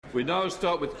We now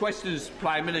start with questions.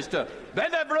 Prime Minister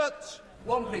Ben Everett.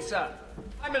 One, please, sir.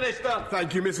 Prime Minister.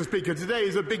 Thank you, Mr. Speaker. Today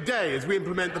is a big day as we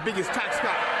implement the biggest tax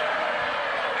cut.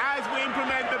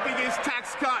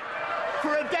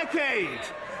 For a decade,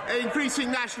 increasing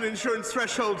national insurance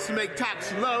thresholds to make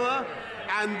tax lower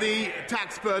and the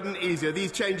tax burden easier.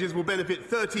 These changes will benefit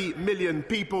 30 million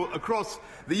people across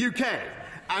the UK.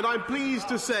 And I'm pleased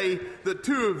to say that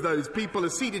two of those people are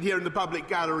seated here in the public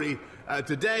gallery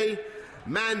today.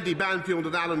 Mandy Banfield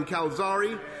and Alan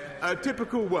Calzari, a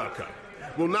typical worker,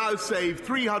 will now save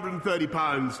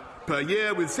 £330 per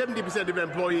year, with 70% of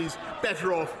employees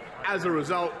better off as a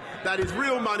result. That is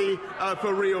real money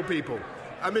for real people.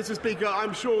 Mr. Speaker,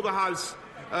 I'm sure the House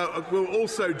will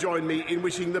also join me in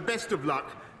wishing the best of luck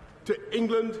to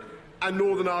England and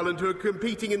Northern Ireland, who are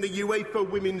competing in the UEFA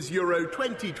Women's Euro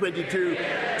 2022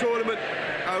 tournament,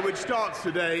 which starts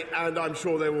today, and I'm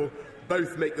sure they will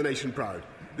both make the nation proud.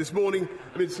 This morning,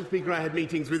 Mr. Speaker, I had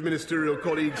meetings with ministerial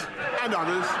colleagues and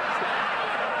others.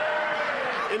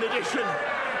 In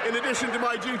addition to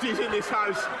my duties in this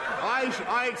House,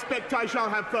 I expect I shall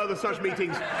have further such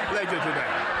meetings later today.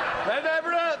 Ben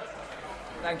Everett.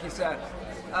 Thank you, sir.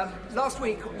 Last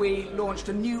week, we launched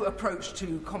a new approach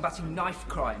to combating knife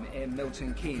crime in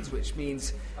Milton Keynes, which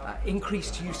means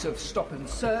increased use of stop and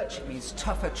search. It means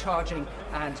tougher charging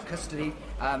and custody,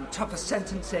 tougher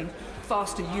sentencing,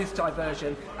 faster youth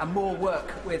diversion, and more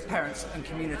work with parents and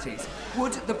communities.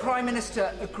 Would the Prime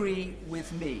Minister agree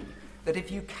with me that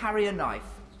if you carry a knife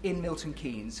in Milton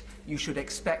Keynes, you should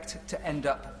expect to end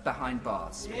up behind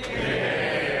bars?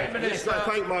 Yes, I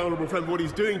thank my honourable friend for what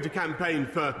he's doing to campaign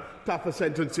for tougher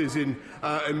sentences in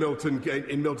Milton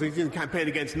Keynes, campaign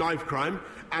against knife crime,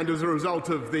 and as a result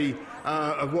of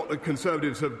what the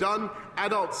Conservatives have done,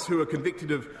 adults who are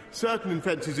convicted of certain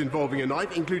offences involving a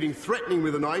knife, including threatening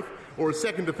with a knife or a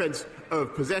second offence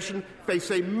of possession,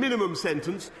 face a minimum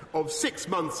sentence of 6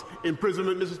 months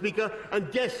imprisonment, Mr. Speaker.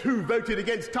 And guess who voted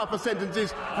against tougher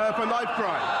sentences for knife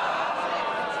crime?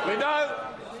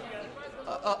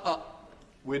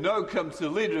 We now come to the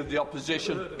Leader of the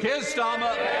Opposition, Keir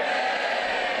Starmer.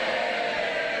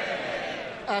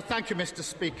 Thank you, Mr.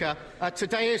 Speaker.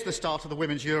 Today is the start of the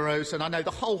Women's Euros, and I know the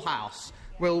whole House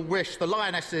will wish the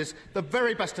Lionesses the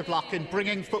very best of luck in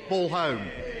bringing football home.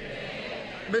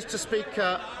 Mr.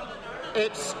 Speaker,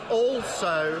 it's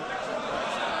also...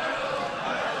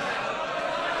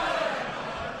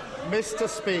 Mr.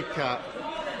 Speaker,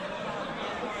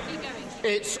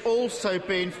 it's also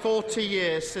been 40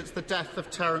 years since the death of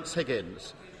Terence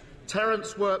Higgins.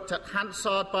 Terence worked at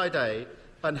Hansard by day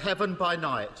and Heaven by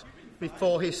night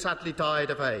before he sadly died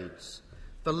of AIDS.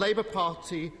 The Labour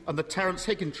Party and the Terence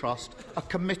Higgins Trust are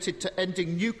committed to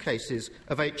ending new cases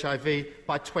of HIV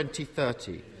by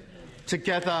 2030.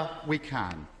 Together we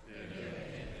can.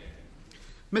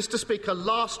 Mr. Speaker,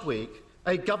 last week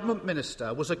a government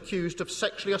minister was accused of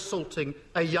sexually assaulting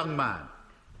a young man.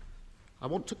 I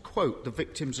want to quote the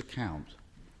victim's account.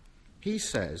 He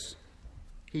says,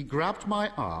 "He grabbed my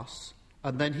arse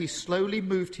and then he slowly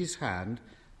moved his hand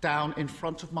down in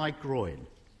front of my groin.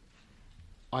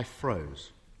 I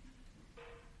froze."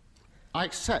 I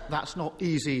accept that's not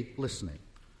easy listening,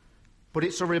 but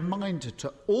it's a reminder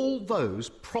to all those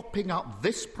propping up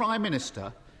this Prime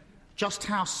Minister just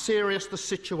how serious the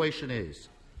situation is.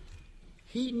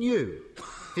 He knew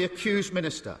the accused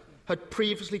minister had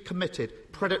previously committed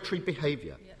predatory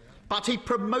behaviour, but he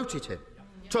promoted him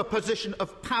to a position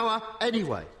of power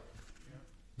anyway.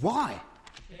 Why?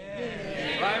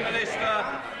 Prime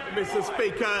Minister. Mr.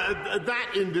 Speaker, that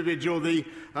individual, the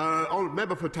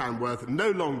member for Tamworth,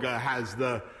 no longer has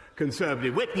the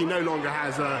Conservative whip. He no longer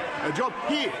has a job.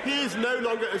 He is no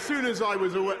longer, as soon as I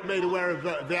was made aware of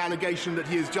the allegation that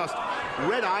he has just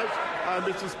read out,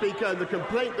 Mr. Speaker, and the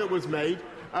complaint that was made,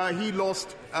 he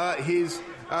lost his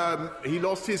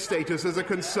status as a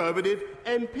Conservative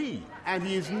MP, and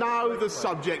he is now the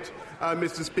subject,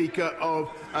 Mr. Speaker,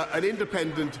 of an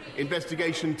independent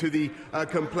investigation to the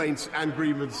Complaints and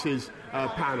Grievances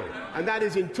panel. And that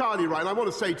is entirely right. And I want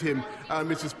to say to him,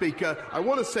 Mr. Speaker,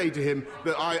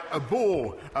 that I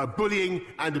abhor bullying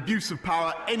and abuse of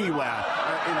power anywhere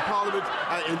in Parliament,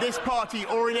 in this party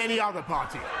or in any other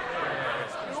party.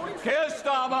 Keir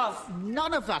Starmer.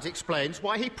 None of that explains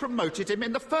why he promoted him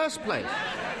in the first place.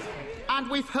 And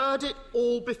we've heard it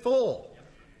all before.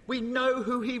 We know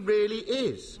who he really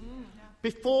is.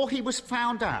 Before he was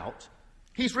found out,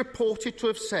 he's reported to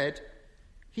have said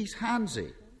he's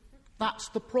handsy. That's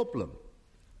the problem.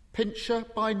 Pincher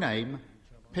by name,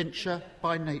 pincher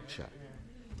by nature.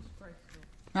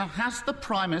 Now, has the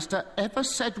Prime Minister ever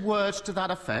said words to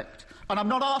that effect? And I'm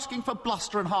not asking for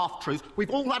bluster and half-truths.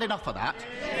 We've all had enough of that.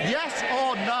 Yes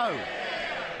or no?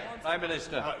 Prime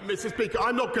Minister. Mr. Speaker,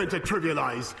 I'm not going to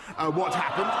trivialise what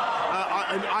happened.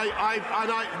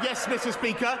 Yes, Mr.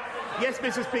 Speaker. Yes,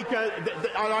 Mr. Speaker,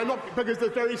 I'm not, because the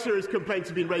very serious complaints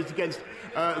have been raised against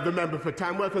the member for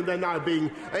Tamworth, and they're now being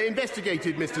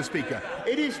investigated, Mr. Speaker.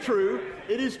 It is true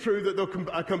that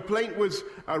a complaint was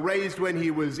raised when he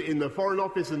was in the Foreign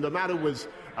Office, and the matter was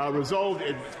resolved.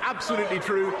 It's absolutely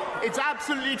true. It's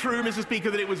absolutely true, Mr.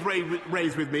 Speaker, that it was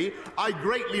raised with me. I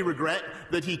greatly regret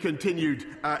that he continued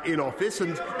in office,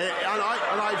 and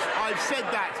I've said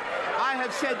that. I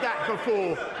have said that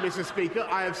before, Mr. Speaker.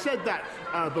 I have said that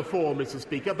before, Mr.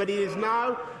 Speaker. But it is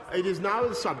now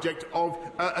the subject of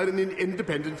an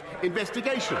independent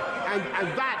investigation, and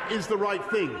that is the right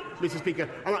thing, Mr. Speaker.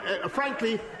 And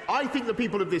frankly, I think the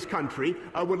people of this country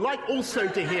would like also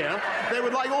to hear. They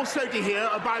would like also to hear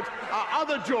about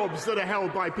other jobs that are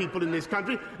held by people in this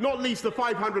country, not least the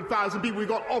 500,000 people who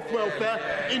got off welfare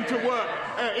into work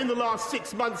in the last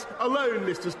 6 months alone,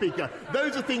 Mr. Speaker.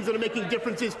 Those are things that are making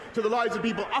differences to the lives of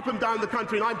people up and down the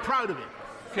country, and I'm proud of it.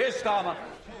 Keir Starmer.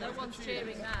 No one's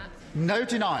cheering that. No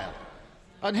denial.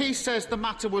 And he says the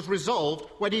matter was resolved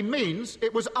when he means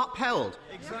it was upheld.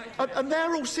 Exactly. And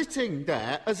they're all sitting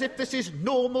there as if this is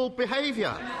normal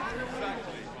behaviour.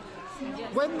 Exactly.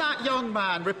 When that young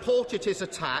man reported his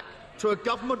attack to a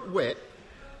government whip,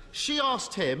 she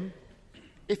asked him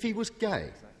if he was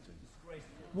gay.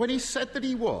 When he said that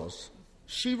he was,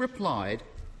 she replied,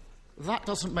 "That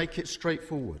doesn't make it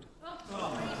straightforward."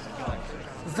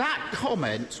 That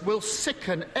comment will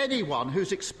sicken anyone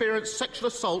who's experienced sexual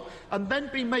assault and then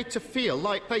be made to feel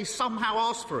like they somehow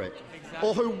asked for it,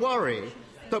 or who worry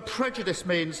that prejudice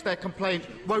means their complaint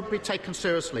won't be taken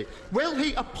seriously. Will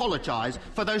he apologise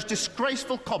for those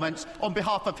disgraceful comments on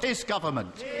behalf of his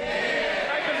government?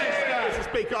 Mr.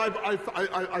 Speaker,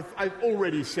 I've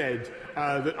already said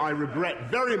that I regret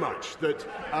very much that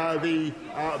the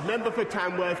member for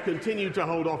Tamworth continued to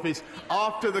hold office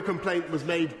after the complaint was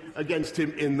made against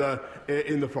him in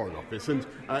the Foreign Office, and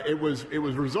it was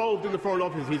resolved in the Foreign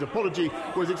Office. His apology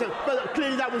was accepted, but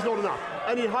clearly that was not enough.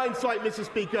 And in hindsight, Mr.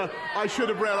 Speaker, I should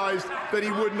have realised that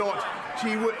he would not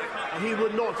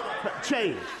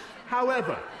change.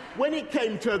 However, when it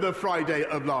came to the Friday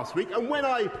of last week, and when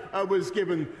I was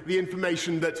given the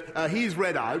information that he's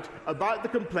read out about the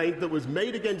complaint that was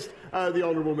made against the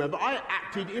honourable member, I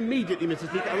acted immediately, Mr.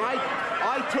 Speaker, and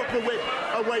I took the whip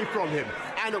away from him.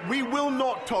 And we will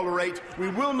not tolerate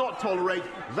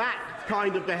that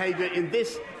kind of behaviour in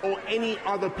this or any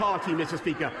other party, Mr.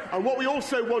 Speaker. And what we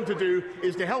also want to do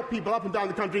is to help people up and down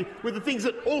the country with the things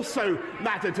that also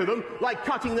matter to them, like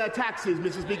cutting their taxes,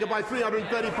 Mr. Speaker, by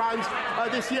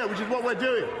 £330 this year, which is what we're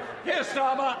doing. Keir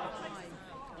Starmer.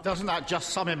 Doesn't that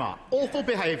just sum him up? Awful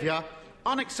behaviour,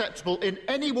 unacceptable in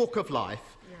any walk of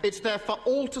life. It's there for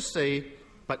all to see,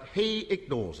 but he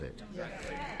ignores it.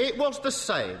 It was the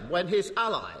same when his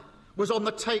ally was on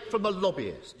the take from the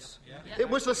lobbyists. It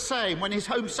was the same when his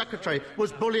Home Secretary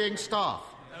was bullying staff.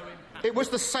 It was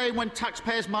the same when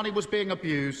taxpayers' money was being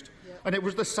abused. And it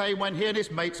was the same when he and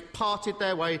his mates parted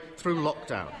their way through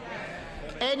lockdown.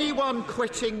 Anyone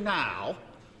quitting now,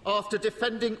 after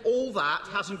defending all that,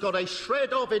 hasn't got a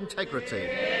shred of integrity.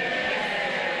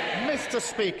 Mr.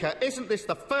 Speaker, isn't this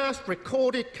the first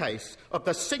recorded case of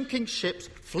the sinking ships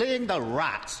fleeing the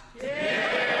rat?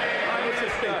 Mr.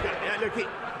 Speaker, look,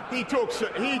 he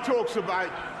talks about.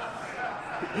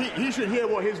 He should hear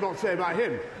what he's not saying about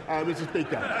him, Mr.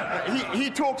 Speaker.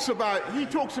 He talks about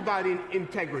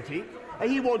integrity.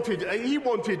 He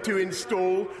wanted to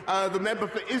install the member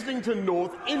for Islington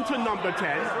North into number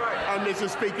 10, Mr.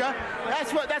 Speaker.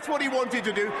 That's what he wanted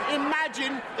to do.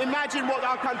 Imagine what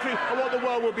our country and what the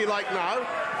world will be like now.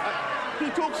 He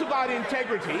talks about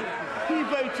integrity.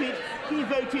 He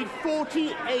voted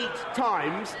 48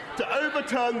 times to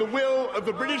overturn the will of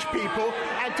the British people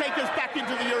and take us back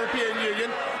into the European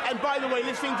Union. And by the way,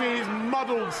 listening to his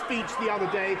muddled speech the other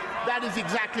day, that is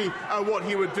exactly what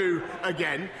he would do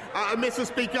again. Mr.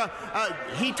 Speaker,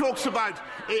 he talks about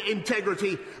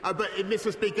integrity, but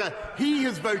Mr. Speaker, he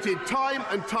has voted time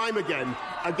and time again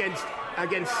against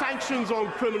sanctions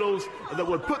on criminals that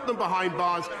would put them behind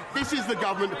bars. This is the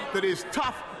government that is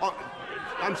tough on...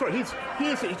 I'm sorry, he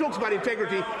talks about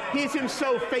integrity. He is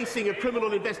himself facing a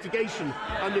criminal investigation,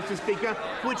 Mr. Speaker,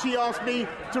 which he asked me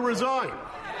to resign.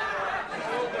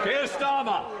 Keir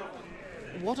Starmer.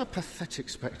 What a pathetic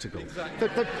spectacle.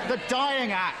 The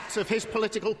dying act of his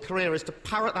political career is to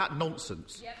parrot that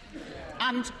nonsense. Yep.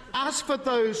 And as for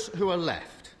those who are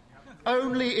left,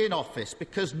 only in office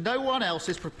because no one else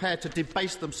is prepared to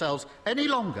debase themselves any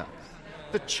longer,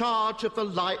 the charge of the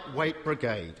lightweight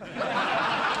brigade.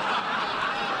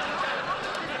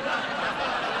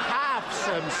 Have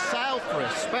some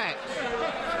self-respect.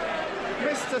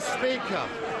 Mr. Speaker,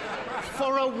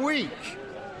 for a week,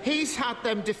 he's had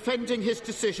them defending his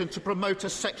decision to promote a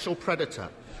sexual predator.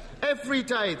 Every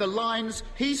day, the lines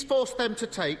he's forced them to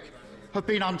take have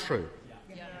been untrue.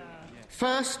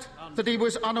 First, that he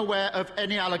was unaware of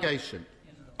any allegation.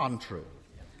 Untrue.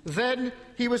 Then,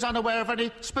 he was unaware of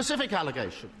any specific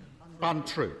allegation.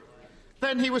 Untrue.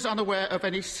 Then he was unaware of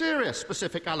any serious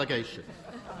specific allegation.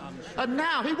 And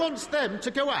now he wants them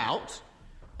to go out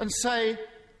and say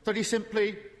that he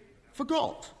simply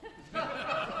forgot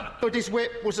that his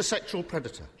whip was a sexual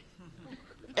predator.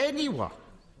 Anyone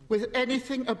with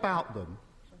anything about them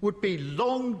would be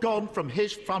long gone from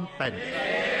his front bench.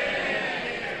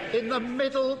 In the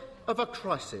middle of a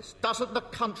crisis, doesn't the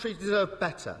country deserve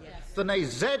better than a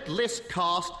Z-list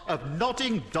cast of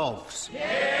nodding dogs?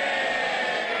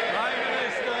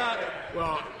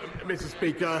 Well, Mr.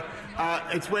 Speaker,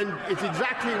 it's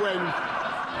exactly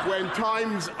when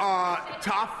times are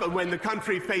tough and when the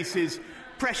country faces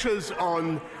pressures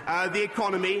on the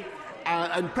economy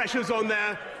and pressures on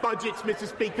their budgets, Mr.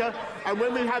 Speaker, and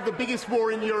when we have the biggest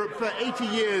war in Europe for 80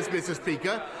 years, Mr.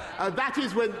 Speaker, that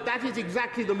is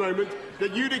exactly the moment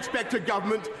that you'd expect a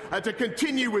government to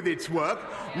continue with its work,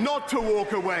 not to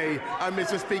walk away,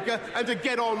 Mr. Speaker, and to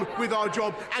get on with our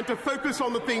job and to focus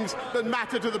on the things that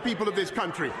matter to the people of this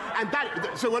country. And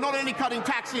so we're not only cutting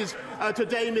taxes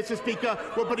today, Mr. Speaker,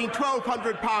 we're putting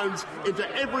 £1,200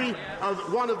 into every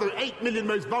one of the 8 million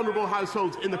most vulnerable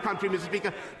households in the country, Mr.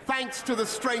 Speaker, thanks to the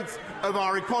strength of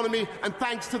our economy and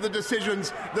thanks to the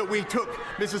decisions that we took,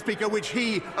 Mr. Speaker, which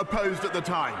he opposed at the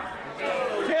time.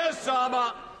 Keir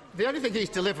Starmer. The only thing he's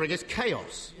delivering is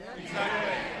chaos.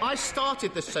 I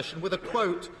started this session with a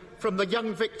quote from the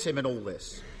young victim in all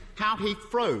this, how he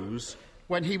froze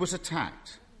when he was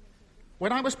attacked.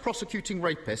 When I was prosecuting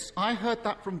rapists, I heard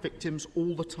that from victims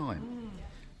all the time.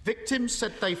 Victims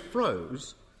said they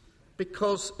froze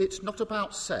because it's not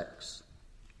about sex,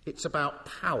 it's about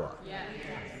power.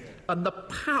 And the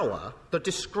power the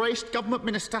disgraced government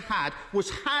minister had was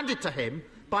handed to him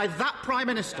by that Prime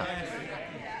Minister.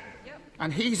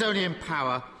 And he's only in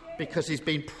power because he's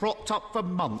been propped up for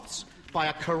months by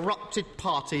a corrupted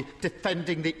party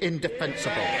defending the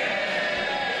indefensible.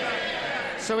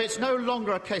 So it's no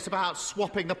longer a case about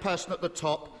swapping the person at the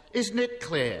top. Isn't it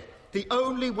clear? The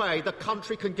only way the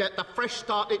country can get the fresh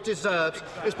start it deserves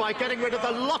is by getting rid of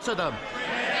the lot of them.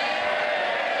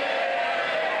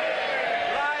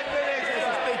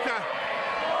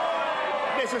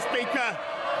 Mr. Speaker,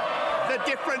 the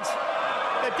difference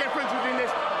between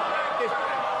this...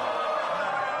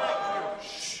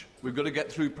 Shh. We've got to get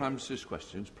through Prime Minister's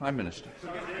questions. Prime Minister.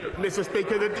 Mr.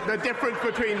 Speaker, the difference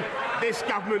between this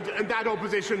government and that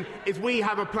opposition is we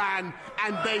have a plan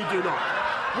and they do not.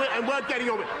 We're getting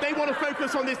on with it. They want to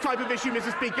focus on this type of issue,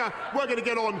 Mr. Speaker. We're going to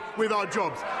get on with our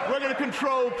jobs. We're going to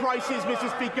control prices, Mr.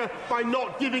 Speaker, by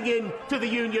not giving in to the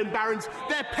union barons.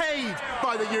 They're paid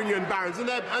by the union barons, and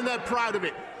they're proud of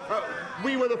it.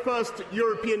 We were the first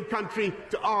European country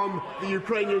to arm the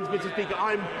Ukrainians, Mr. Speaker.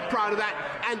 I'm proud of that.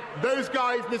 And those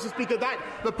guys, Mr. Speaker,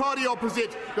 the party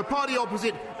opposite,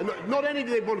 not only do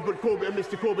they want to put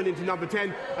Mr. Corbyn into number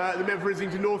 10, the member for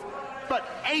Islington North, but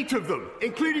 8 of them,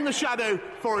 including the shadow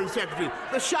Foreign Secretary,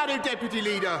 the shadow Deputy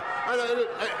Leader,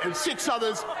 and 6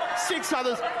 others,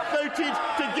 voted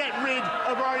to get rid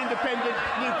of our independent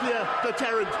nuclear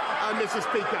deterrent, Mr.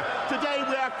 Speaker. Today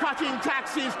we are cutting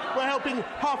taxes, we're helping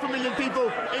 500,000 people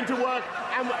into work,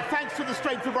 and thanks to the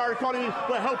strength of our economy,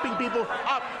 we're helping people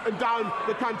up and down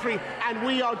the country, and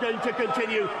we are going to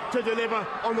continue to deliver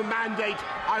on the mandate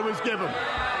I was given.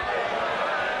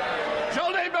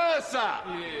 Johnny Mercer.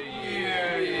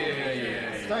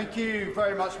 Thank you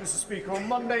very much, Mr. Speaker. On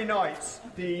Monday night,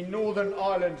 the Northern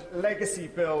Ireland Legacy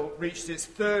Bill reached its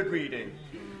 3rd reading.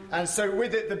 And so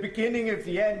with it, the beginning of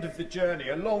the end of the journey,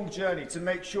 a long journey to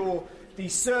make sure the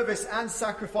service and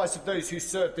sacrifice of those who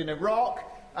served in Iraq,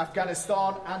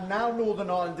 Afghanistan and now Northern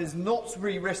Ireland is not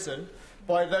rewritten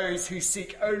by those who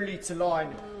seek only to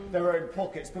line their own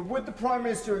pockets. But would the Prime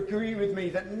Minister agree with me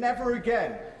that never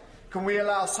again can we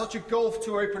allow such a gulf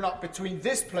to open up between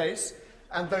this place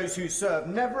and those who serve?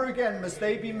 Never again must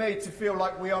they be made to feel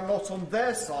like we are not on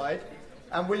their side.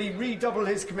 And will he redouble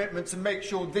his commitment to make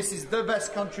sure this is the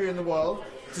best country in the world,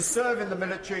 to serve in the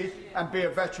military and be a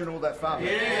veteran all their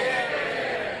family?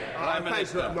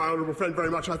 Thanks, my honourable friend,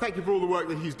 very much. I thank you for all the work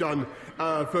that he's done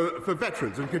for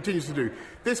veterans and continues to do.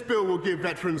 This bill will give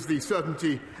veterans the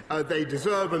certainty they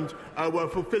deserve, and we're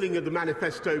fulfilling the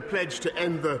manifesto pledge to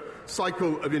end the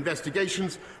cycle of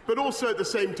investigations, but also at the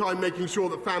same time making sure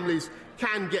that families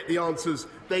can get the answers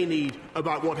they need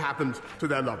about what happened to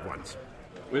their loved ones.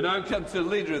 We now come to the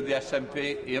Leader of the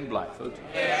SNP, Ian Blackford.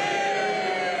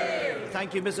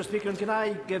 Thank you, Mr. Speaker. And can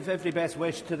I give every best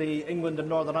wish to the England and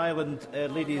Northern Ireland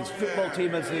ladies football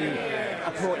team as they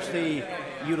approach the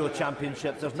Euro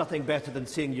Championships. There's nothing better than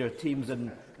seeing your teams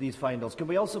in these finals. Can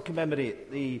we also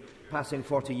commemorate the passing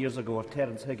 40 years ago of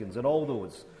Terence Higgins and all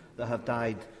those that have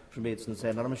died from AIDS and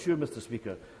Sen? And I'm sure, Mr.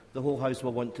 Speaker, the whole House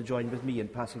will want to join with me in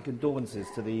passing condolences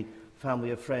to the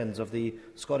family of friends of the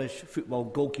Scottish football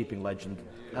goalkeeping legend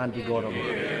Andy Gorham,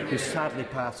 who sadly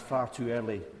passed far too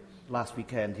early last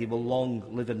weekend. He will long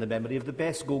live in the memory of the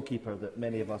best goalkeeper that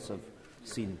many of us have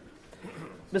seen.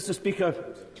 Mr. Speaker,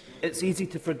 it's easy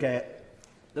to forget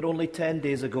that only 10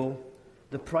 days ago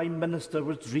the Prime Minister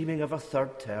was dreaming of a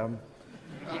third term.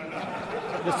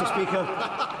 Mr.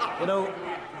 Speaker, you know,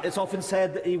 it's often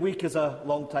said that a week is a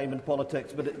long time in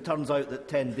politics, but it turns out that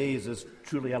 10 days is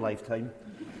truly a lifetime.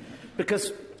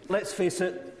 Because, let's face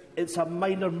it, it's a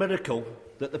minor miracle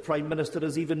that the Prime Minister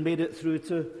has even made it through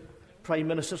to Prime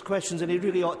Minister's questions, and he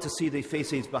really ought to see the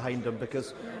faces behind him,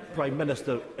 because, Prime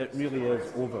Minister, it really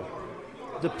is over.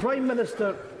 The Prime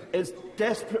Minister is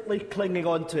desperately clinging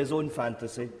on to his own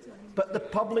fantasy, but the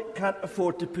public can't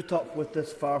afford to put up with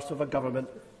this farce of a government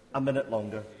a minute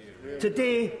longer.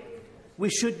 Today, we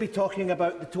should be talking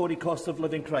about the Tory cost of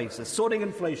living crisis, soaring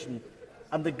inflation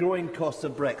and the growing cost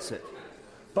of Brexit.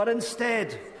 But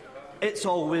instead, it's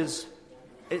always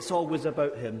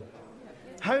about him.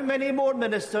 How many more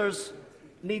ministers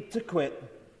need to quit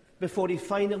before he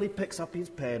finally picks up his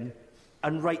pen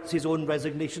and writes his own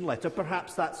resignation letter?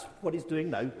 Perhaps that's what he's doing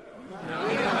now.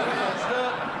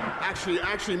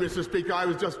 Actually, Mr. Speaker, I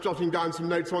was just jotting down some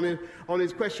notes on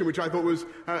his question, which I thought was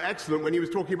excellent when he was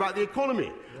talking about the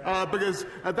economy, because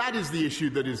that is the issue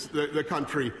that the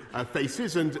country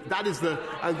faces, and that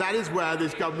is where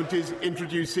this government is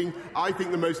introducing, I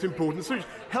think, the most important solution: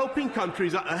 helping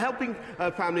families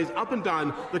up and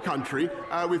down the country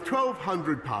with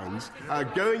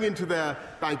 £1,200 going into their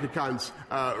bank accounts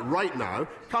right now,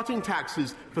 cutting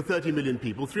taxes for 30 million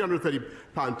people,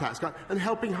 £330 tax cut, and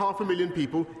helping 500,000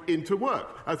 people into work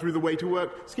through the Way to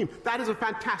Work scheme. That is a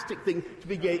fantastic thing to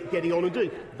be getting on and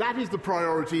doing. That is the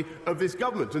priority of this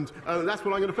government, and that's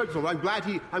what I'm going to focus on. I'm glad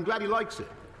he likes it.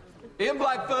 Ian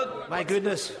Blackford. My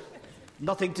goodness,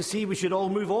 nothing to see. We should all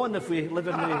move on if we live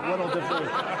in the world of the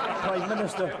Prime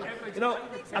Minister. You know,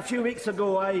 a few weeks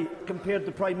ago I compared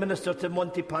the Prime Minister to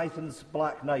Monty Python's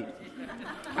Black Knight.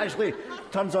 Actually,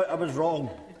 turns out I was wrong.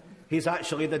 He's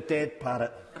actually the dead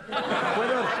parrot.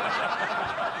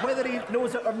 Whether he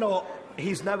knows it or not,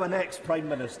 he's now an ex-Prime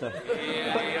Minister.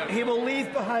 But he will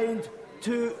leave behind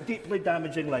two deeply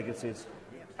damaging legacies.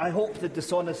 I hope the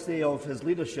dishonesty of his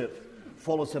leadership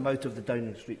follows him out of the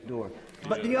Downing Street door.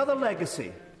 But the other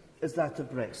legacy is that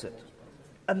of Brexit.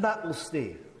 And that will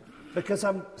stay. Because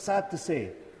I'm sad to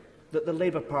say that the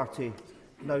Labour Party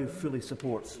now fully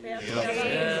supports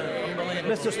Brexit.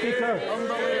 Mr. Speaker,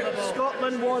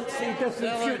 Scotland wants a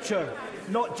different future,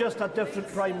 not just a different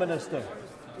Prime Minister.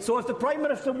 So if the Prime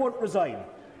Minister won't resign,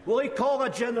 will he call a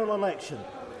general election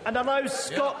and allow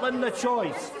Scotland the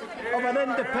choice of an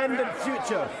independent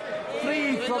future,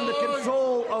 free from the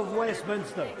control of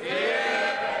Westminster?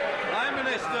 Prime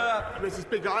Minister. Mr.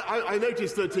 Speaker, I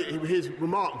noticed that his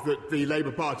remark that the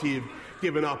Labour Party have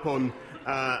given up on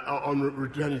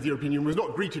returning to the European Union was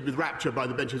not greeted with rapture by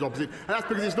the benches opposite, and that's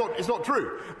because it's not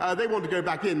true. They want to go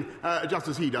back in just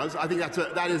as he does. I think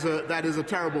that is a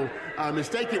terrible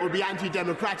mistake. It would be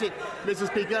anti-democratic, Mr.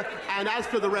 Speaker. And as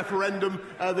for the referendum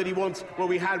that he wants, well,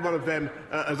 we had one of them,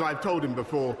 as I've told him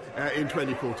before, in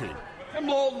 2014. Come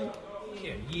on.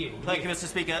 Thank you, Mr.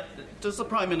 Speaker. Does the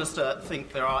Prime Minister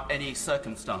think there are any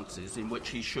circumstances in which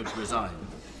he should resign?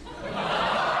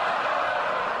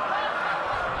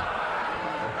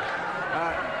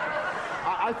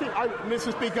 I think,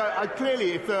 Mr. Speaker,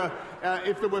 clearly, if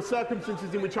there were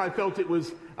circumstances in which I felt it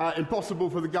was impossible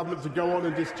for the government to go on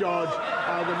and discharge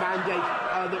the mandate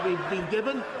that we've been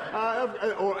given,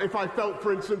 or if I felt,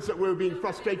 for instance, that we were being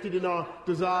frustrated in our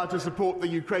desire to support the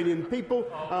Ukrainian people,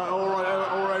 or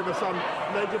over some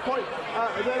major point,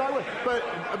 then I would.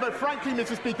 But frankly,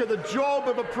 Mr. Speaker, the job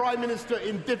of a Prime Minister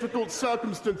in difficult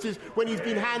circumstances when he's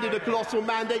been handed a colossal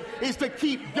mandate is to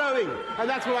keep going, and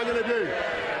that's what I'm going to do.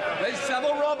 Miss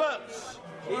Savile Roberts.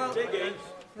 Well,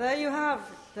 there you have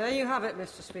it,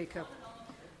 Mr. Speaker.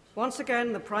 Once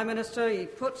again, the Prime Minister, he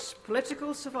puts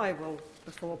political survival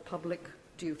before public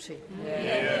duty.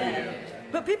 Yeah.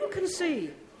 But people can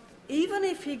see, even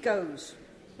if he goes,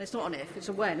 it's not an if, it's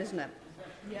a when, isn't it?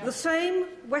 Yeah. The same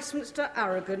Westminster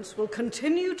arrogance will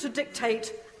continue to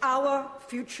dictate our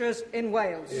futures in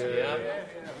Wales. Yeah.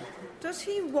 Does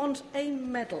he want a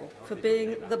medal for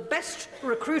being the best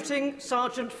recruiting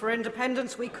sergeant for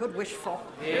independence we could wish for?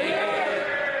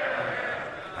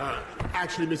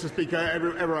 Actually, Mr. Speaker,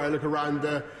 everywhere I look around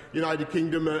the United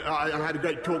Kingdom, I had a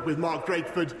great talk with Mark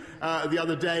Drakeford the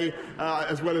other day,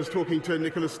 as well as talking to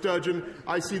Nicola Sturgeon.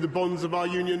 I see the bonds of our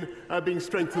union being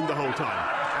strengthened the whole time,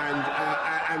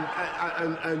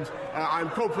 and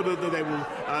I'm confident that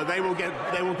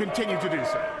they will continue to do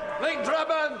so. Link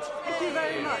Drummond! Thank you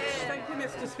very much. Thank you,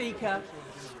 Mr. Speaker.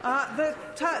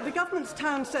 The government's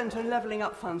town centre and levelling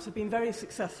up funds have been very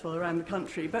successful around the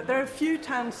country, but there are a few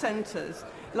town centres,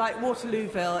 like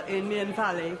Waterlooville in Mearn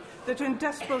Valley, that are in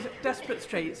desperate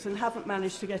straits and haven't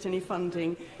managed to get any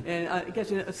funding,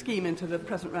 get a scheme into the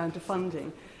present round of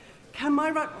funding. Can my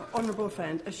honourable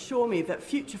friend assure me that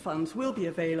future funds will be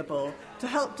available to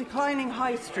help declining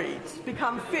high streets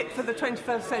become fit for the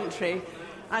 21st century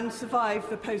and survive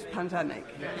the post-pandemic?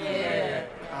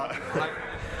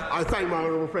 I thank my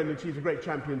honourable friend, and she's a great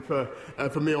champion for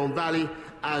Mearn Valley,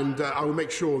 and I will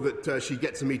make sure that she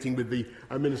gets a meeting with the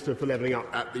Minister for Levelling Up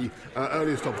at the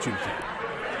earliest opportunity.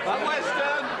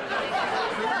 Western!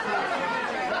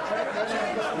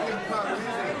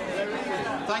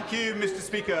 Thank you, Mr.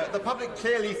 Speaker. The public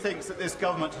clearly thinks that this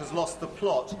government has lost the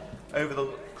plot over the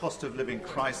cost of living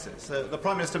crisis. The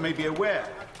Prime Minister may be aware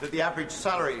that the average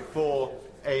salary for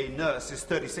a nurse is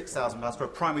 £36,000. For a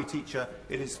primary teacher,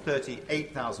 it is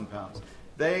 £38,000.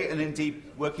 They, and indeed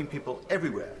working people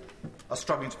everywhere, are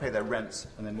struggling to pay their rents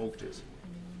and their mortgages.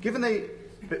 Given they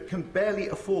can barely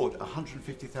afford a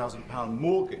 £150,000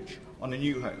 mortgage on a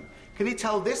new home, can he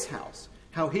tell this House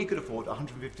how he could afford a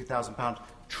 £150,000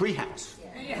 treehouse?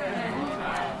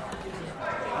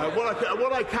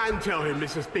 What I can tell him,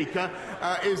 Mr. Speaker,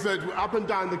 is that up and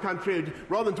down the country,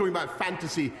 rather than talking about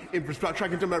fantasy infrastructure, I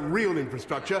can talk about real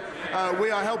infrastructure.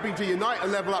 We are helping to unite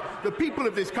and level up the people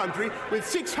of this country with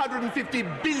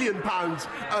 £650 billion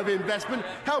of investment,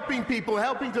 helping people,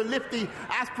 helping to lift the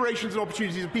aspirations and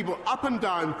opportunities of people up and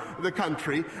down the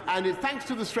country. And thanks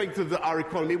to the strength of our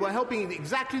economy, we're helping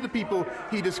exactly the people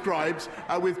he describes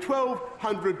with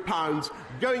 £1,200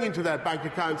 going into their bank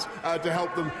accounts to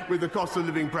help them with the cost of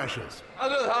living pressures.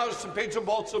 And the House, Peter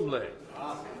Bottomley.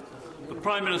 The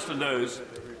Prime Minister knows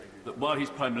that while he's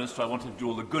Prime Minister, I want him to do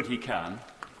all the good he can.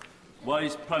 While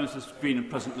he's Prime Minister's Green and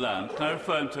Present Land, can I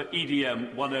refer him to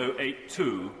EDM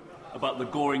 1082 about the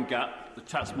Goring Gap, the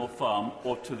Chatsmore Farm,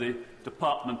 or to the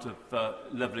Department of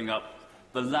Levelling Up,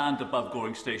 the land above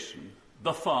Goring Station,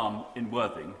 the farm in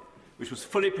Worthing, which was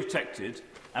fully protected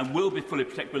and will be fully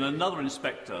protected when another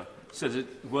inspector says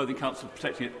that Worthing Council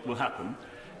protecting it will happen.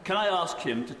 Can I ask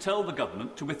him to tell the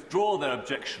government to withdraw their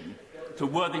objection to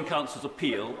Worthing Council's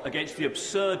appeal against the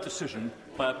absurd decision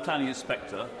by a planning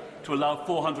inspector to allow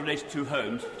 482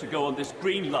 homes to go on this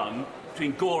green lung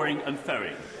between Goring and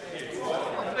Ferry?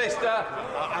 Minister.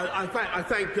 I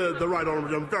thank the Right Honourable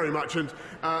John very much, and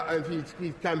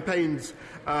he campaigns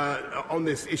on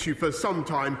this issue for some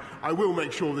time. I will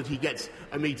make sure that he gets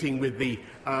a meeting with the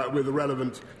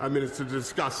relevant minister to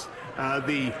discuss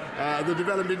the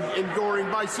development in Goring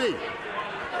by sea.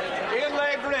 Ian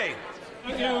Legray.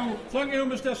 Thank you,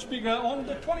 Mr. Speaker. On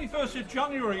the 21st of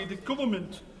January, the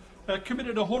government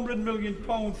committed £100 million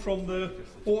from the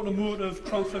Automotive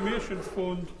Transformation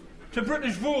Fund to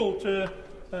British Wool, to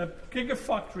a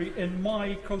gigafactory in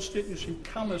my constituency,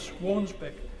 Camas,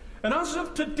 Wansbeck. And as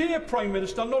of today, Prime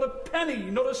Minister, not a penny,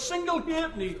 not a single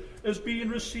halfpenny is being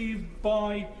received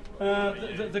by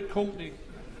the company.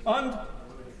 And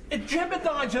it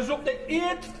jeopardises up to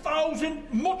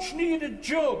 8,000 much-needed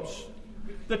jobs.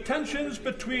 The tensions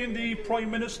between the Prime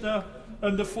Minister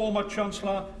and the former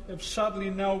Chancellor have sadly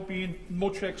now been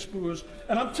much exposed.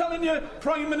 And I'm telling you,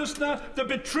 Prime Minister, the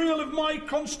betrayal of my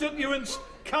constituents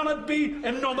cannot be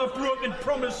another broken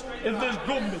promise of this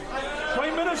government.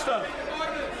 Prime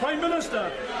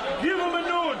Minister, give him a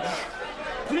nudge.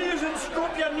 Please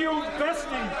instruct your new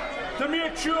bestie to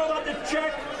make sure that the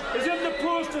cheque is in the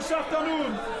post this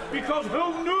afternoon, because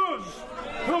who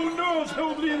knows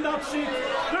who'll be in that seat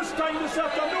this time this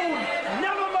afternoon,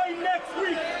 never mind next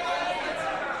week.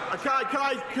 Can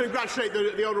I congratulate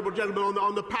the honourable gentleman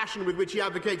on the passion with which he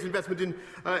advocates investment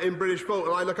in British Volt?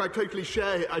 And I totally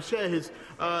share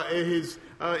his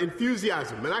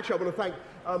enthusiasm. And actually, I want to thank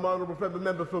my honourable friend, the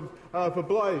member for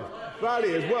Blythe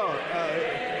Valley as well,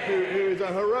 who is a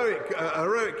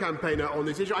heroic campaigner on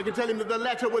this issue. I can tell him that the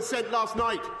letter was sent last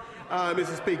night,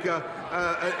 Mr. Speaker,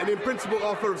 an in-principle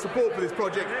offer of support for this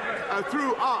project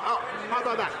through. How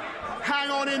about that? Hang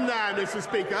on in there, Mr.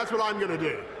 Speaker. That's what I'm going to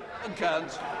do.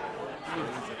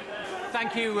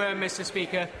 Thank you, Mr.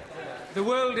 Speaker. The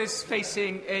world is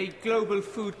facing a global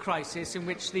food crisis in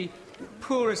which the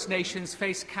poorest nations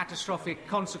face catastrophic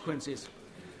consequences.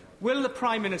 Will the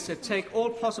Prime Minister take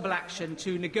all possible action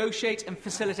to negotiate and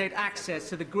facilitate access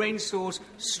to the grain stores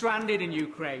stranded in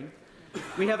Ukraine?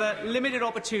 We have a limited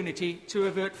opportunity to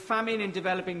avert famine in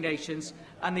developing nations,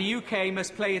 and the UK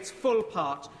must play its full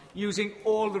part using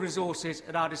all the resources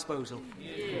at our disposal.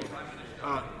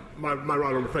 My right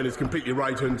honourable friend is completely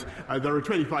right, and there are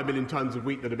 25 million tonnes of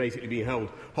wheat that are basically being held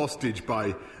hostage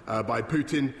by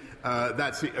Putin.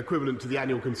 That's equivalent to the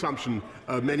annual consumption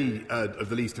of many of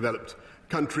the least developed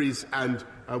countries, and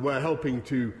we're helping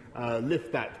to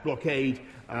lift that blockade,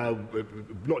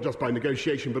 not just by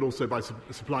negotiation but also by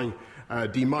supplying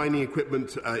demining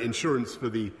equipment, insurance for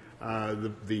the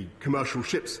commercial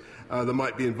ships that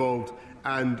might be involved,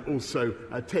 and also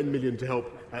 10 million to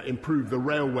help improve the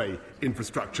railway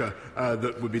infrastructure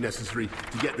that would be necessary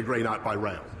to get the grain out by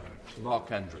rail.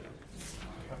 Mark Andrew.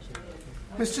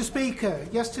 Mr. Speaker,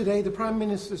 yesterday the Prime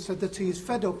Minister said that he is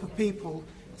fed up of people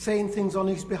saying things on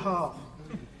his behalf.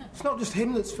 It's not just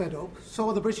him that's fed up, so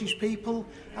are the British people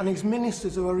and his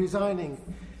ministers who are resigning.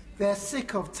 They're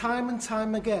sick of time and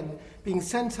time again being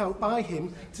sent out by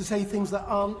him to say things that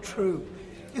aren't true.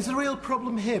 Is the real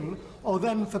problem him or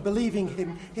them for believing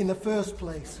him in the first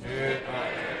place?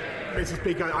 Mr.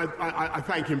 Speaker, I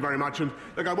thank him very much. And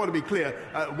look, I want to be clear.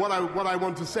 What I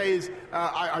want to say is,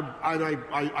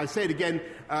 I say it again.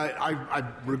 I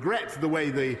regret the way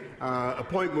the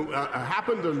appointment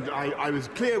happened, and I was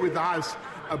clear with the House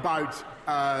about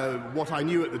what I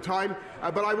knew at the time.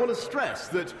 But I want to stress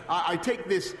that I take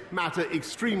this matter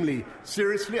extremely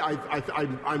seriously.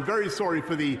 I'm very sorry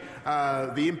for the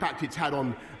impact it's had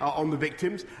on the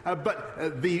victims.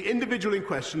 But the individual in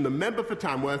question, the member for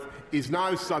Tamworth, is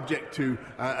now subject to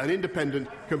an independent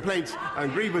complaints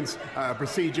and grievance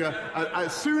procedure.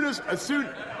 As soon as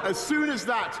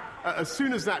that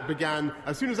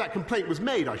complaint was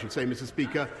made, I should say, Mr.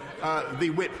 Speaker,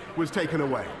 the whip was taken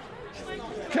away.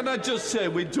 Can I just say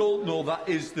we don't know that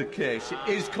is the case. It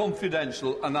is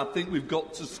confidential, and I think we've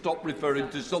got to stop referring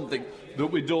to something that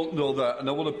we don't know there. And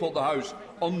I want to put the House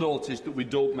on notice that we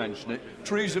don't mention it.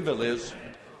 Teresa Villiers.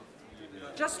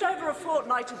 Just over a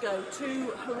fortnight ago,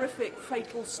 2 horrific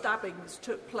fatal stabbings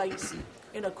took place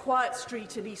in a quiet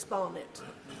street in East Barnet.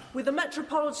 With the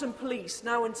Metropolitan Police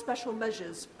now in special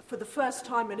measures for the first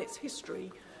time in its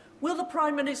history, will the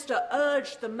Prime Minister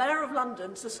urge the Mayor of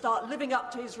London to start living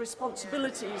up to his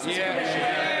responsibilities as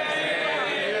Commissioner?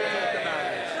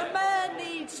 The Mayor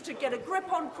needs to get a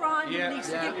grip on crime, he needs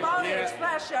to give Barnet its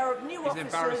fair share of new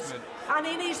officers, and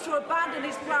he needs to abandon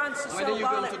his plans to sell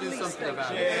Barnet police stations.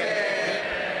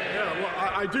 Well,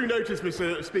 I do notice,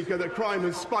 Mr. Speaker, that crime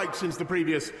has spiked since the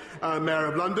previous Mayor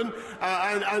of London,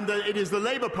 and it is the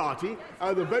Labour Party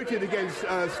that voted against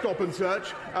Stop and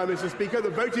Search, Mr. Speaker,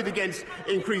 that voted against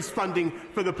increased funding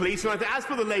for the police. And I think, as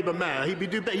for the Labour Mayor, he'd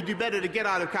do better to get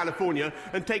out of California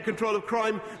and take control of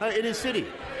crime in his city.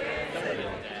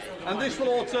 And this will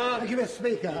alter. Thank you, Mr.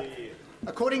 Speaker.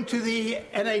 According to the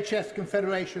NHS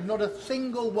Confederation, not a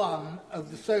single one of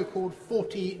the so-called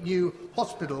 40 new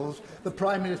hospitals the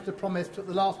Prime Minister promised at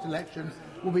the last election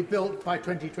will be built by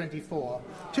 2024.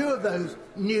 2 of those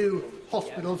new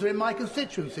hospitals are in my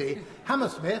constituency.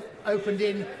 Hammersmith opened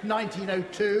in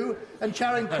 1902 and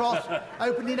Charing Cross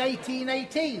opened in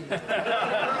 1818.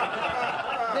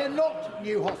 They're not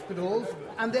new hospitals,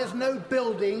 and there's no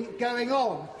building going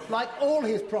on. Like all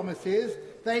his promises,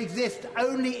 they exist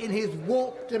only in his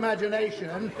warped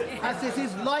imagination, as this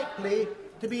is likely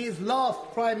to be his last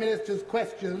Prime Minister's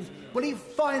questions. Will he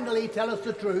finally tell us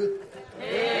the truth?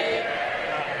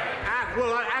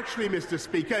 Well, actually, Mr.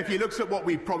 Speaker, if he looks at what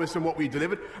we promised and what we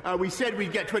delivered, we said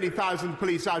we'd get 20,000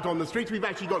 police out on the streets. We've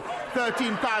actually got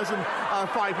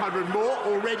 13,500 more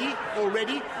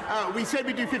already. We said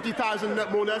we'd do 50,000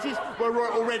 more nurses.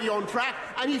 We're already on track.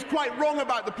 And he's quite wrong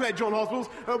about the pledge on hospitals.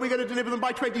 We're going to deliver them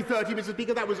by 2030, Mr.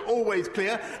 Speaker. That was always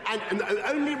clear. And the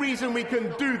only reason we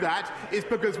can do that is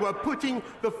because we're putting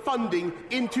the funding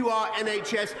into our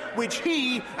NHS, which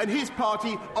he and his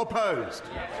party opposed.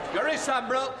 Gary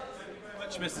Sambrell.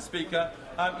 Mr. Speaker.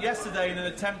 Yesterday, in an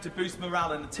attempt to boost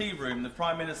morale in the tea room, the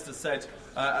Prime Minister said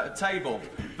at a table,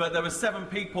 but there were 7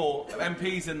 people,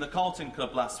 MPs in the Carlton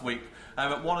Club last week,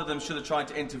 and one of them should have tried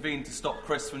to intervene to stop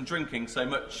Chris from drinking so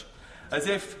much. As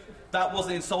if that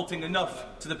wasn't insulting enough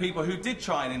to the people who did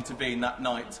try and intervene that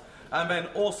night, and then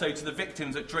also to the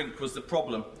victims that drink was the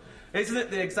problem. Isn't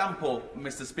it the example,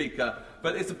 Mr. Speaker,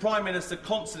 but it's the Prime Minister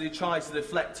constantly tries to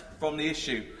deflect from the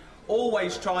issue,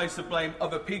 always tries to blame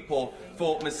other people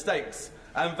for mistakes,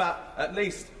 and that at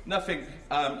least nothing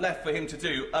left for him to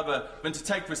do other than to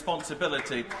take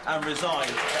responsibility and resign.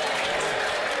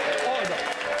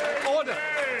 Order.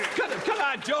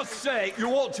 just say you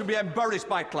ought to be embarrassed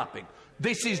by clapping?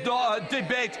 This is not a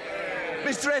debate.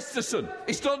 Mr Esterson,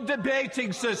 it's not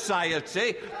debating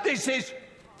society. This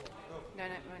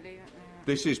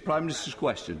is Prime Minister's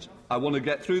questions. I want to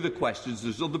get through the questions.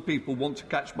 There's other people who want to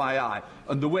catch my eye,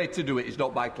 and the way to do it is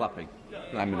not by clapping.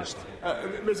 Prime Minister.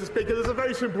 Mr. Speaker, there's a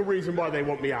very simple reason why they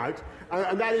want me out,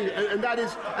 and that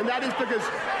is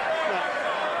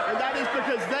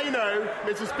because they know,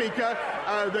 Mr. Speaker,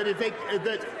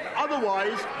 that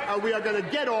otherwise we are going to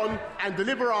get on and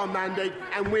deliver our mandate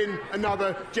and win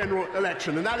another general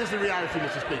election, and that is the reality,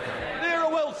 Mr. Speaker. Vera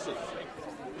Wilson.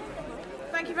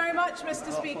 Thank you very much,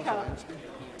 Mr. Speaker.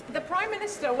 The Prime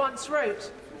Minister once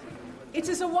wrote, "It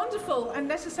is a wonderful and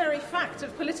necessary fact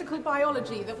of political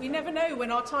biology that we never know when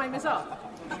our time is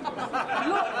up.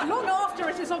 Long after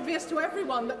it is obvious to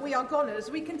everyone that we are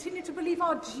goners, we continue to believe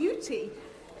our duty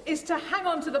is to hang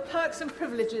on to the perks and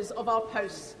privileges of our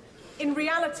posts. In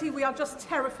reality, we are just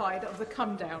terrified of the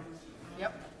come down."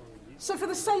 Yep. So for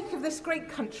the sake of this great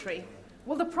country,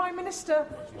 will the Prime Minister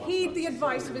heed the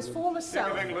advice of his former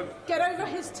self, get over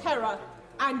his terror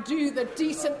and do the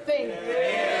decent thing?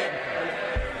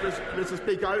 Mr.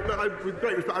 Speaker, with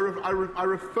great respect, I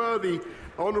refer the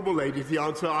honourable lady to the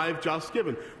answer I have just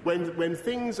given. When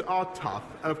things are tough,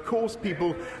 of course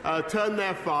people turn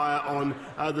their fire on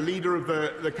the leader of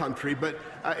the country, but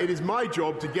it is my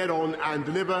job to get on and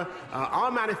deliver our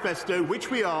manifesto,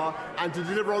 which we are, and to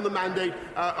deliver on the mandate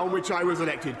on which I was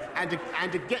elected, and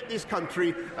to get this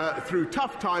country through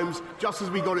tough times, just as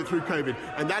we got it through COVID.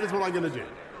 And that is what I'm going to do.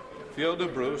 Fiona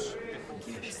Bruce. Thank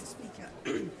you, Mr. Speaker.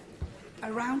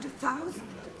 Around 1,000,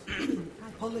 I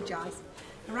apologise,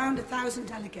 around 1,000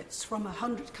 delegates from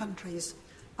 100 countries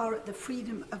are at the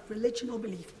Freedom of Religion or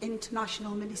Belief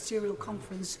International Ministerial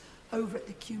Conference over at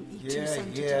the QE2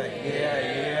 Centre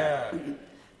today.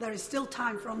 There is still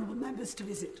time for honourable members to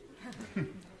visit.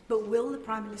 But will the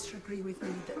Prime Minister agree with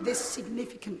me that this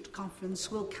significant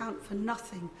conference will count for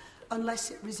nothing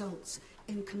unless it results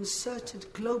in concerted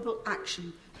global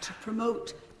action to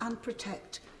promote and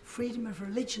protect freedom of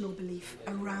religion or belief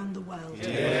around the world?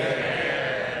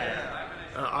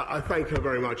 I thank her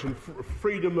very much. And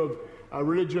freedom of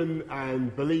religion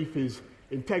and belief is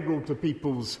integral to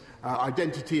people's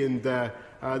identity and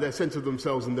their sense of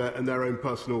themselves and their own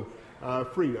personal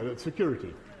freedom and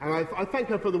security. And I thank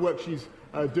her for the work she's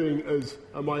doing as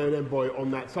my own envoy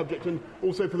on that subject, and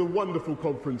also for the wonderful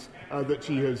conference that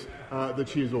she has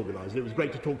organised. It was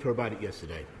great to talk to her about it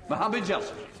yesterday. Mohammed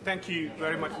Jasser. Thank you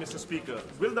very much, Mr. Speaker.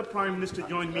 Will the Prime Minister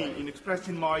join me in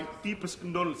expressing my deepest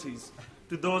condolences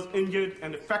to those injured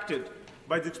and affected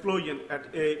by the explosion at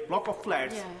a block of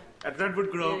flats at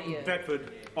Redwood Grove in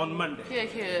Bedford on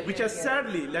Monday, which has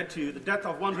sadly led to the death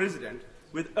of one resident,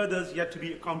 with others yet to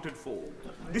be accounted for.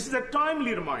 This is a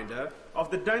timely reminder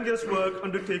of the dangerous work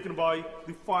undertaken by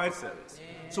the fire service.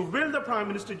 So will the Prime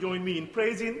Minister join me in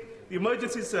praising the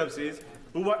emergency services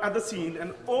who were at the scene,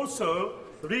 and also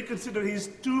reconsider his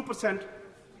 2%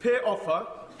 pay offer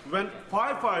when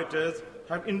firefighters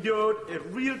have endured a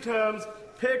real terms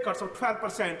pay cuts of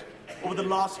 12% over the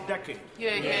last decade?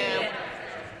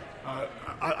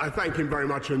 I thank him very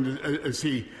much, and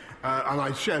and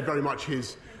I share very much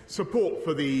his support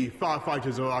for the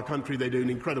firefighters of our country. They do an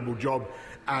incredible job,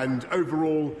 and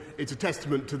overall it's a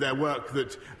testament to their work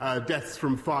that deaths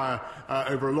from fire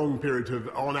over a long period have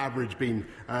on average been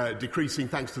decreasing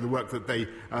thanks to the work that they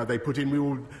put in. We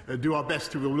will do our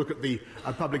best we will look at the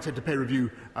public sector pay review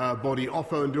body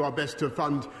offer and do our best to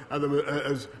fund them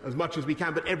as much as we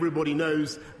can, but everybody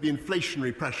knows the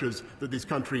inflationary pressures that this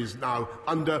country is now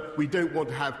under. We don't want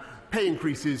to have pay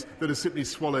increases that are simply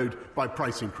swallowed by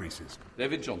price increases.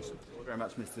 David Johnson. Thank you very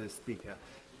much, Mr. Speaker.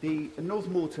 The North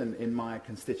Morton in my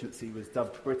constituency was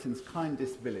dubbed Britain's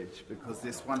kindest village because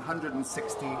this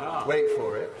 160... Wait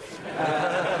for it.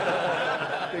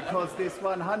 Because this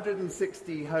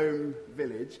 160-home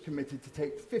village committed to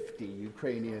take 50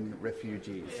 Ukrainian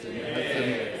refugees. And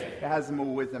it has them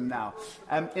all with them now.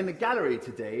 In the gallery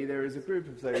today, there is a group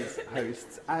of those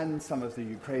hosts and some of the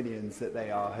Ukrainians that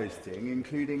they are hosting,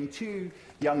 including 2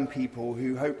 young people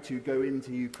who hope to go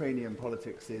into Ukrainian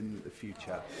politics in the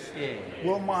future.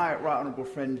 Will my right honourable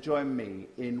friend join me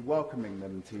in welcoming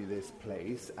them to this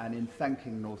place and in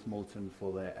thanking North Morton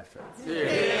for their efforts?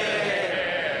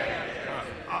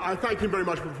 I thank him very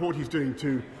much for what he's doing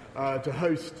to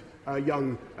host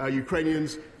young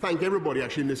Ukrainians. Thank everybody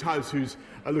actually in this House who's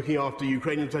looking after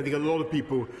Ukrainians. I think a lot of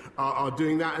people are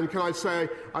doing that. And can I say,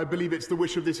 I believe it's the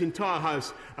wish of this entire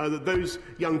House that those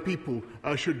young people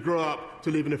should grow up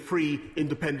to live in a free,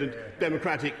 independent,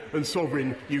 democratic and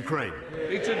sovereign Ukraine.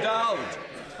 Peter Dowd.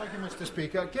 Thank you, Mr.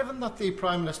 Speaker. Given that the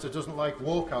Prime Minister doesn't like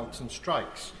walkouts and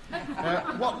strikes,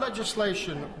 what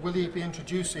legislation will he be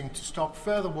introducing to stop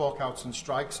further walkouts and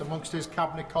strikes amongst his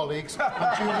cabinet colleagues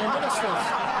and junior ministers?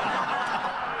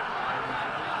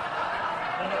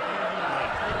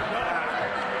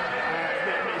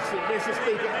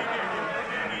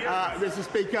 Mr.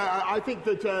 Speaker, I think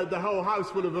that the whole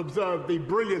House will have observed the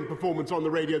brilliant performance on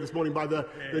the radio this morning by the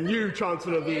new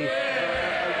Chancellor of the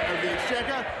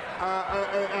Exchequer,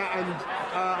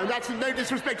 and that's no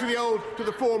disrespect to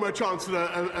the former Chancellor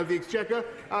of the Exchequer.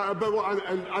 But what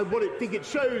I think it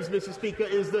shows, Mr. Speaker,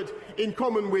 is that in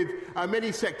common with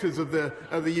many sectors of the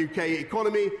UK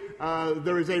economy,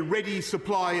 there is a ready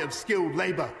supply of skilled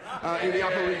labour in the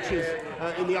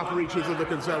upper reaches of the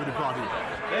Conservative Party.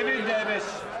 David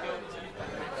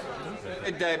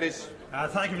Davis.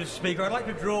 Thank you, Mr. Speaker. I'd like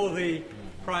to draw the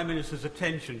Prime Minister's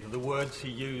attention to the words he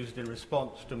used in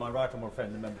response to my right honourable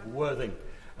friend, the member for Worthing,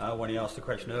 when he asked the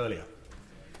question earlier.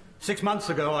 6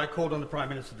 months ago, I called on the Prime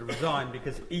Minister to resign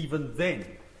because even then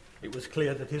it was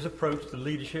clear that his approach to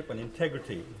leadership and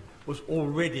integrity was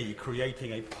already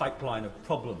creating a pipeline of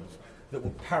problems that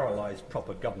will paralyse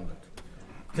proper government.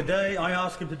 Today, I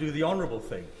ask him to do the honourable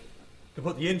thing, to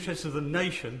put the interests of the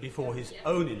nation before his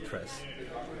own interests,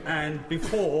 and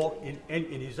before,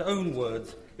 in his own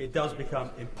words, it does become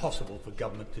impossible for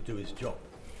government to do its job.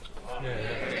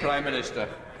 Prime Minister.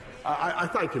 I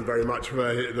thank him very much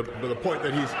for the point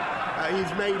that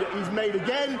he's made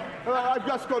again. I've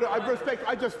just got to, respect.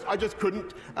 I just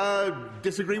couldn't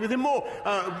disagree with him more.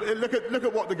 Look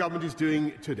at what the government is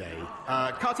doing today.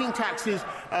 Cutting taxes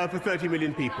for 30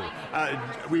 million people.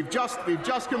 We've just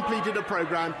completed a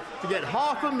programme to get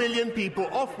 500,000 people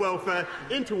off welfare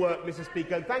into work, Mr.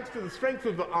 Speaker. Thanks to the strength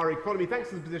of our economy, thanks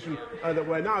to the position that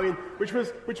we're now in, which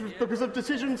was because of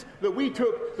decisions that we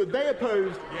took that they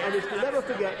opposed, and which we'll never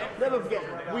forget.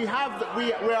 We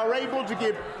are able to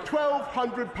give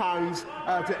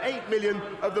 £1,200 to 8 million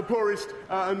of the poorest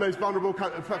and most vulnerable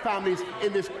families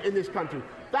in this country.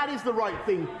 That is the right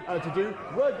thing to do.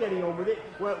 We're getting on with it,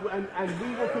 and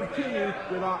we will continue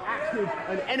with our active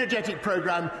and energetic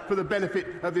programme for the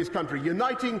benefit of this country,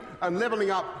 uniting and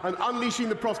levelling up and unleashing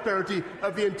the prosperity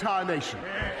of the entire nation.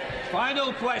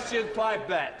 Final question, Clive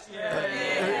Betts.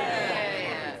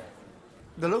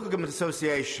 The Local Government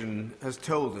Association has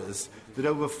told us that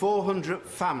over 400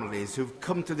 families who've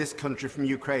come to this country from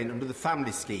Ukraine under the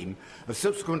family scheme have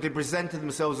subsequently presented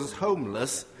themselves as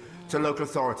homeless to local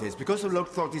authorities. Because the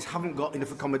local authorities haven't got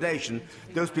enough accommodation,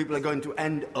 those people are going to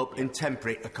end up in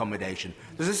temporary accommodation.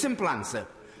 There's a simple answer.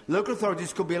 Local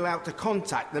authorities could be allowed to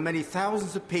contact the many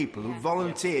thousands of people who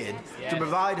volunteered to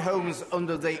provide homes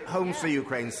under the Homes for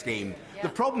Ukraine scheme. The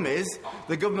problem is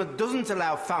the government doesn't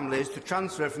allow families to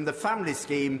transfer from the family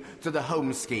scheme to the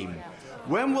home scheme.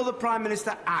 When will the Prime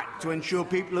Minister act to ensure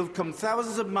people who have come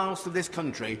thousands of miles to this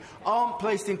country aren't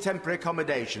placed in temporary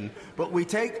accommodation, but we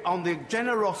take on the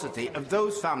generosity of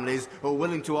those families who are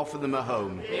willing to offer them a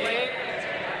home?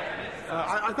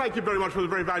 I thank you very much for the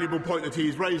very valuable point that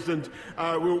he's raised, and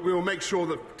we will make sure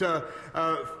that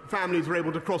families are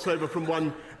able to cross over from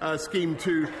one scheme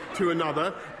to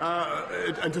another,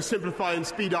 and to simplify and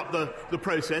speed up the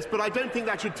process. But I don't think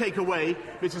that should take away,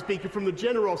 Mr. Speaker, from the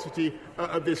generosity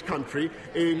of this country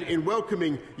in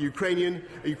welcoming Ukrainians.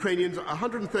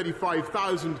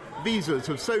 135,000 visas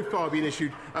have so far been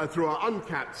issued through our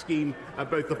uncapped scheme,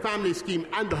 both the family scheme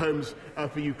and the Homes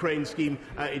for Ukraine scheme.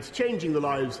 It's changing the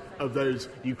lives of those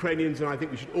Ukrainians, and I think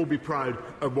we should all be proud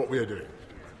of what we are doing.